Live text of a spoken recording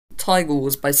Tiger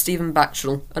Wars by Steve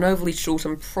Backshall, an overly short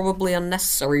and probably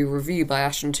unnecessary review by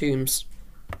Ashen Tombs.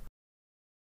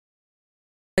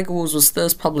 Tiger Wars was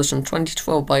first published in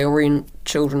 2012 by Orion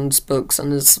Children's Books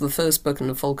and is the first book in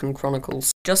the Falcon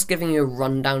Chronicles. Just giving you a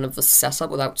rundown of the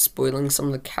setup without spoiling some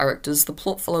of the characters, the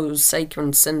plot follows Seika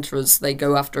and Sintra as they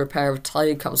go after a pair of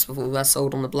tiger cubs before they're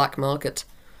sold on the black market.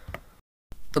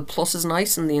 The plot is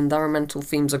nice and the environmental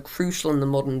themes are crucial in the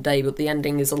modern day, but the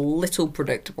ending is a little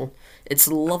predictable. It's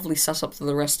a lovely setup for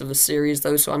the rest of the series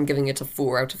though, so I'm giving it a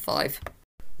 4 out of 5.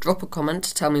 Drop a comment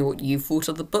to tell me what you thought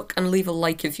of the book, and leave a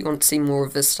like if you want to see more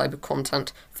of this type of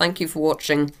content. Thank you for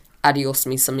watching. Adios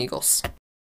mis amigos.